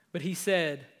 But he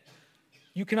said,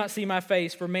 you cannot see my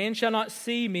face, for man shall not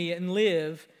see me and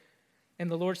live.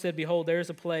 And the Lord said, behold, there is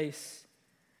a place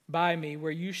by me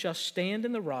where you shall stand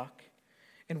in the rock,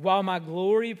 and while my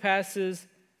glory passes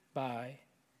by,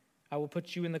 I will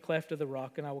put you in the cleft of the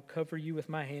rock, and I will cover you with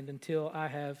my hand until I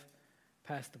have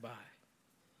passed by.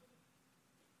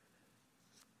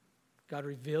 God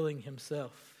revealing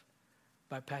himself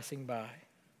by passing by.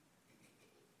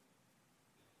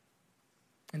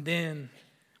 And then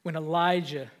when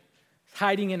Elijah is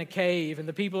hiding in a cave and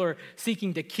the people are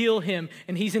seeking to kill him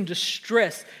and he's in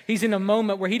distress, he's in a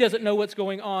moment where he doesn't know what's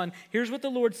going on, here's what the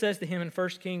Lord says to him in 1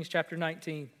 Kings chapter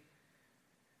 19.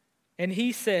 And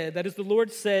he said, that is, the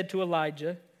Lord said to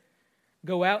Elijah,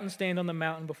 go out and stand on the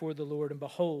mountain before the Lord, and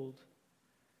behold,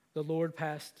 the Lord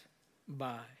passed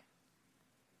by.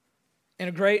 And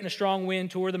a great and a strong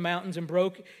wind tore the mountains and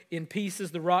broke in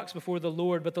pieces the rocks before the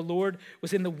Lord, but the Lord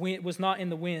was not in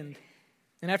the wind.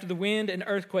 And after the wind, an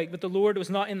earthquake, but the Lord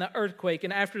was not in the earthquake.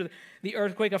 And after the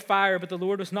earthquake, a fire, but the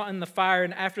Lord was not in the fire.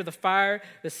 And after the fire,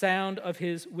 the sound of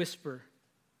his whisper.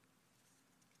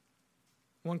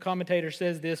 One commentator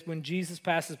says this: when Jesus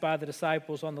passes by the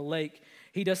disciples on the lake,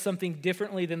 he does something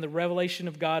differently than the revelation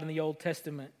of God in the Old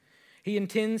Testament. He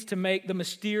intends to make the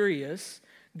mysterious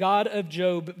God of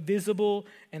Job visible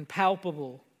and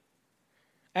palpable,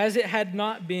 as it had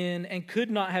not been and could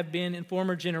not have been in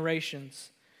former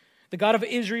generations. The God of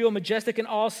Israel, majestic and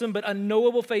awesome, but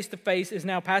unknowable face to face, is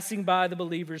now passing by the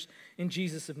believers in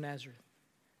Jesus of Nazareth.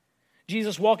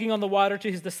 Jesus walking on the water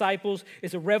to his disciples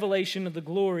is a revelation of the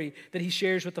glory that he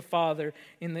shares with the Father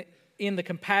in the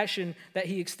compassion that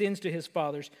he extends to his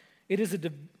fathers. It is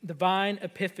a divine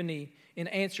epiphany in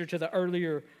answer to the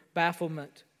earlier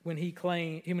bafflement when he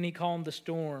calmed the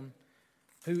storm.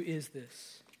 Who is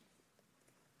this?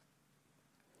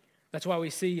 That's why we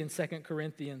see in 2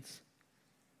 Corinthians,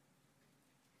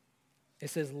 it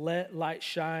says, let light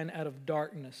shine out of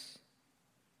darkness.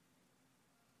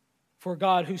 For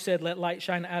God, who said, let light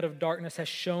shine out of darkness, has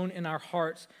shone in our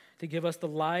hearts to give us the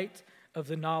light of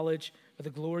the knowledge of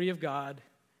the glory of God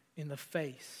in the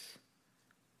face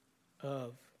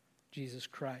of Jesus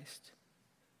Christ.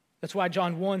 That's why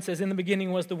John 1 says, in the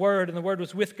beginning was the Word, and the Word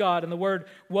was with God, and the Word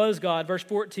was God. Verse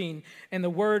 14, and the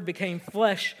Word became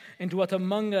flesh and dwelt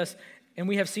among us, and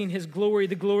we have seen his glory,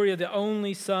 the glory of the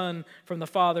only Son from the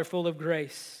Father, full of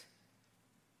grace.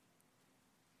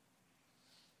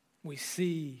 We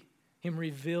see him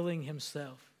revealing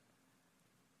himself,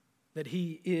 that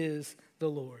he is the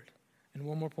Lord. And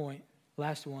one more point,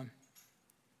 last one.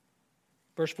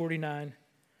 Verse 49,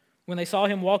 when they saw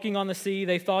him walking on the sea,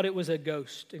 they thought it was a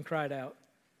ghost and cried out.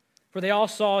 For they all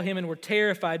saw him and were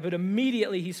terrified, but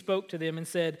immediately he spoke to them and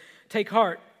said, take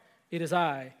heart, it is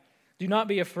I. Do not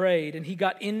be afraid. And he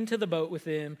got into the boat with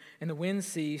them, and the wind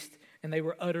ceased, and they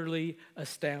were utterly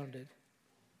astounded.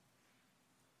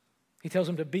 He tells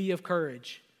them to be of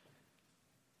courage.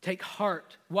 Take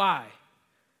heart. Why?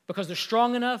 Because they're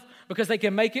strong enough, because they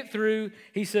can make it through.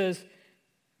 He says,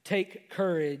 take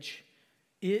courage.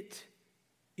 It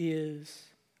is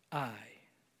I.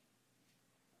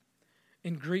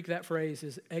 In Greek, that phrase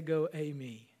is ego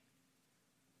eimi.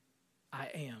 I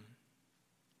am.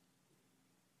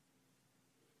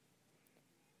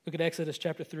 Look at Exodus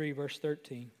chapter 3, verse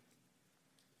 13.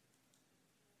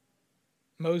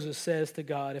 Moses says to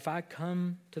God, if I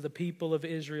come to the people of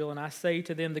Israel and I say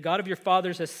to them, the God of your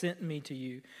fathers has sent me to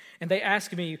you, and they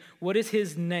ask me, what is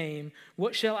his name?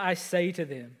 What shall I say to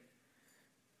them?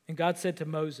 And God said to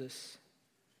Moses,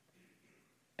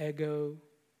 ego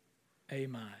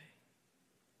eimi.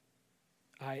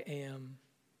 I am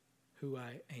who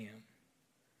I am.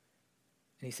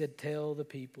 And he said, tell the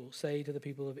people, say to the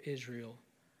people of Israel,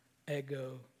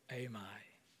 ego eimi.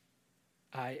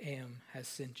 I am has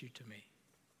sent you to me.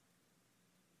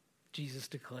 Jesus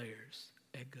declares,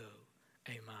 ego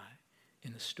eimi,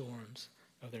 in the storms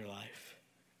of their life.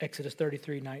 Exodus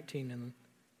 33:19,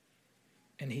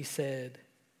 and he said,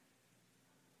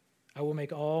 I will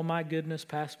make all my goodness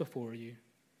pass before you,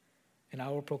 and I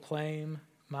will proclaim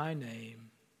my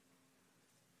name,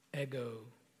 ego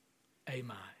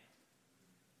eimi,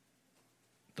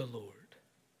 the Lord,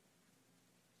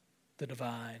 the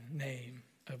divine name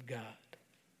of God.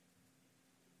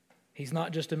 He's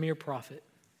not just a mere prophet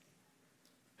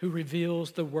who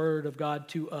reveals the Word of God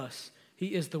to us.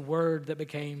 He is the Word that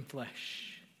became flesh.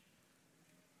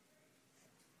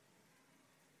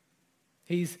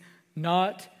 He's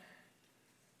not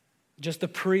just a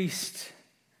priest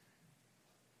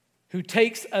who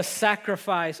takes a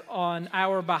sacrifice on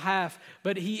our behalf,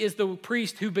 but he is the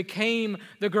priest who became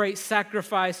the great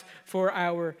sacrifice for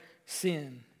our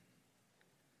sin.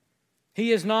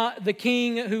 He is not the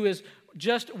king who is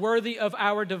just worthy of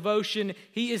our devotion.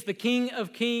 He is the King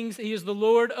of kings. He is the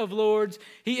Lord of lords.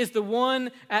 He is the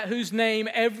one at whose name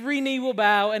every knee will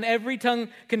bow and every tongue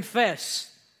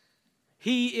confess.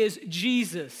 He is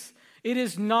Jesus. It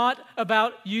is not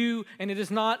about you and it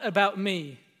is not about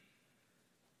me.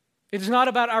 It is not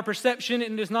about our perception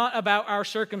and it is not about our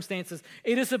circumstances.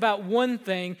 It is about one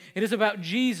thing. It is about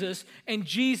Jesus, and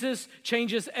Jesus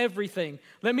changes everything.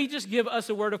 Let me just give us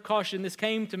a word of caution. This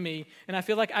came to me, and I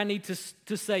feel like I need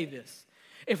to say this.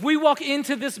 If we walk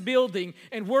into this building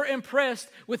and we're impressed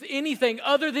with anything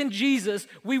other than Jesus,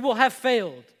 we will have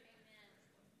failed.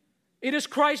 It is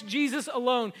Christ Jesus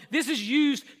alone. This is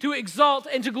used to exalt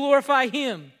and to glorify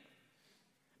Him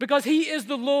because He is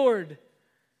the Lord.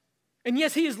 And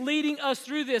yes, He is leading us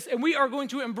through this, and we are going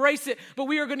to embrace it, but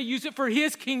we are going to use it for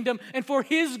His kingdom and for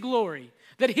His glory,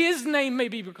 that His name may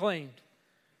be proclaimed.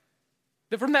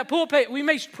 That from that pulpit, we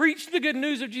may preach the good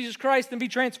news of Jesus Christ and be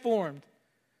transformed.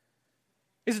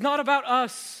 It's not about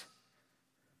us.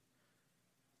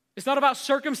 It's not about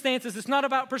circumstances. It's not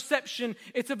about perception.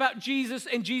 It's about Jesus,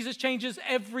 and Jesus changes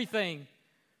everything.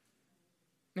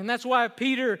 And that's why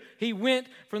Peter, he went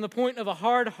from the point of a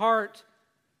hard heart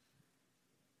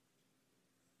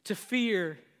to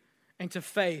fear and to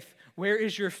faith. Where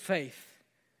is your faith?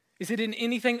 Is it in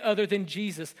anything other than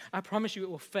Jesus? I promise you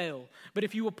it will fail. But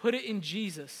if you will put it in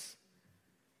Jesus,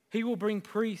 He will bring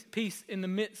peace in the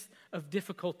midst of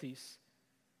difficulties.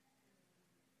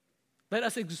 Let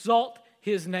us exalt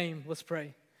His name. Let's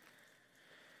pray.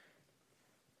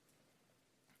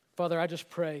 Father, I just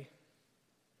pray.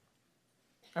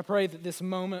 I pray that this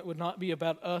moment would not be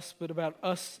about us, but about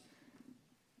us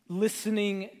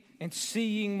listening and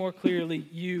seeing more clearly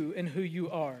You and who You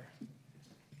are.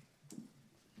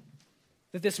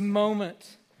 That this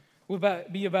moment will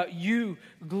be about You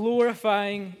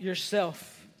glorifying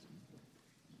Yourself.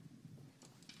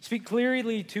 Speak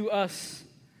clearly to us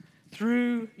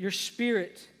through Your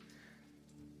Spirit.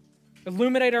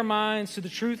 Illuminate our minds to the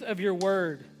truth of Your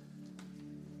Word.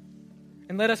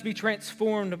 And let us be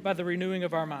transformed by the renewing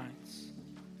of our minds.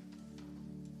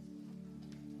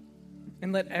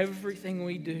 And let everything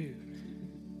we do,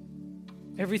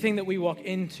 everything that we walk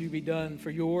into be done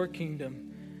for Your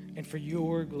kingdom and for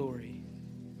Your glory.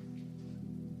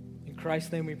 In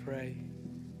Christ's name we pray.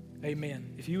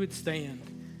 Amen. If you would stand,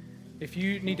 if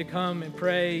you need to come and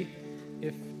pray,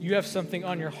 if you have something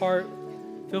on your heart,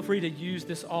 feel free to use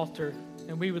this altar,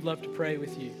 and we would love to pray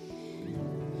with you.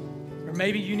 Or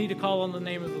maybe you need to call on the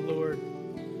name of the Lord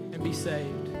and be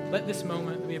saved. Let this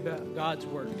moment be about God's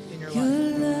work in your life.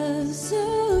 Your love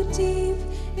so deep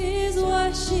is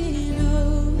washing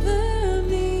over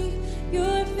me.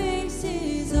 Your face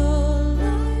is all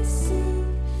I see.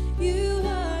 You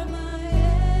are my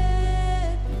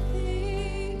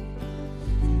everything.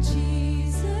 And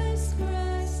Jesus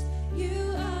Christ,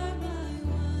 You are my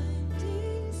one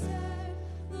desire.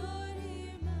 Lord,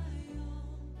 hear my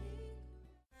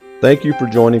only. Thank you for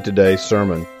joining today's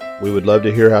sermon. We would love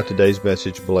to hear how today's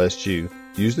message blessed you.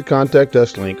 Use the Contact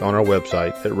Us link on our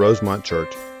website at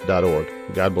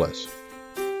rosemontchurch.org. God bless.